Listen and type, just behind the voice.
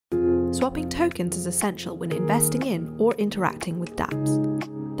Swapping tokens is essential when investing in or interacting with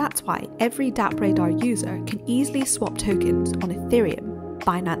dApps. That's why every DappRadar user can easily swap tokens on Ethereum,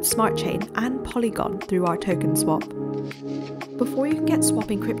 Binance Smart Chain, and Polygon through our token swap. Before you can get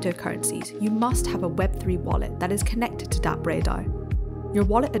swapping cryptocurrencies, you must have a Web3 wallet that is connected to DappRadar. Your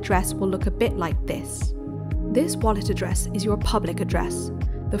wallet address will look a bit like this. This wallet address is your public address,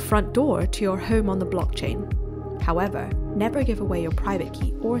 the front door to your home on the blockchain. However, never give away your private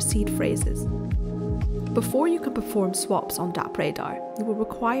key or seed phrases. Before you can perform swaps on DappRadar, you will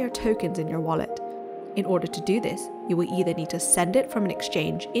require tokens in your wallet. In order to do this, you will either need to send it from an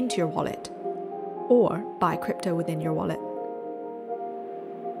exchange into your wallet, or buy crypto within your wallet.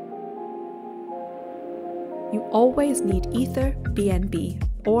 You always need Ether, BNB,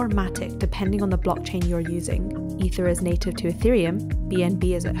 or Matic depending on the blockchain you're using. Ether is native to Ethereum,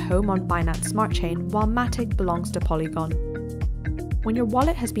 BNB is at home on Binance Smart Chain, while Matic belongs to Polygon. When your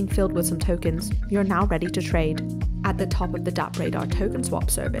wallet has been filled with some tokens, you're now ready to trade. At the top of the DappRadar Token Swap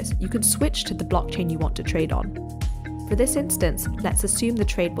service, you can switch to the blockchain you want to trade on. For this instance, let's assume the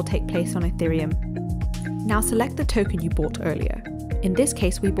trade will take place on Ethereum. Now select the token you bought earlier. In this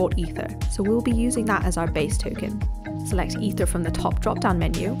case, we bought Ether, so we'll be using that as our base token. Select Ether from the top drop-down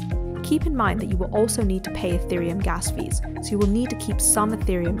menu. Keep in mind that you will also need to pay Ethereum gas fees, so you will need to keep some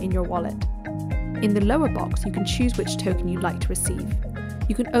Ethereum in your wallet. In the lower box, you can choose which token you'd like to receive.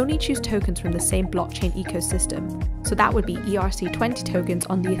 You can only choose tokens from the same blockchain ecosystem, so that would be ERC20 tokens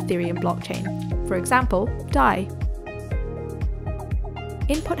on the Ethereum blockchain. For example, DAI.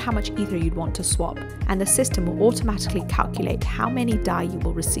 Input how much Ether you'd want to swap, and the system will automatically calculate how many DAI you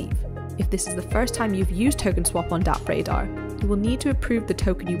will receive. If this is the first time you've used Token Swap on DappRadar, you will need to approve the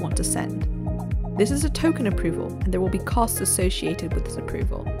token you want to send. This is a token approval, and there will be costs associated with this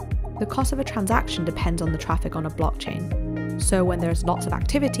approval. The cost of a transaction depends on the traffic on a blockchain, so when there's lots of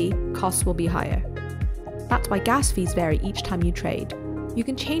activity, costs will be higher. That's why gas fees vary each time you trade. You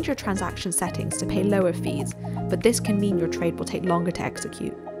can change your transaction settings to pay lower fees, but this can mean your trade will take longer to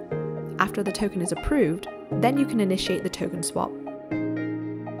execute. After the token is approved, then you can initiate the token swap.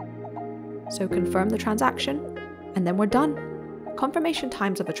 So confirm the transaction, and then we're done. Confirmation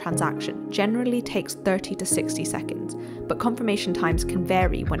times of a transaction generally takes 30 to 60 seconds, but confirmation times can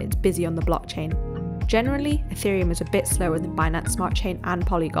vary when it's busy on the blockchain. Generally, Ethereum is a bit slower than Binance Smart Chain and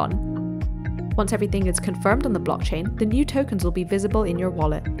Polygon. Once everything is confirmed on the blockchain, the new tokens will be visible in your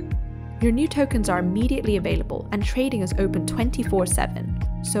wallet. Your new tokens are immediately available, and trading is open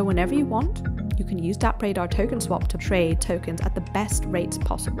 24/7. So whenever you want, you can use DappRadar Token Swap to trade tokens at the best rates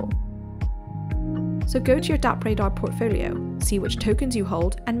possible. So go to your DappRadar portfolio, see which tokens you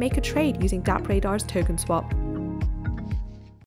hold, and make a trade using DappRadar's Token Swap.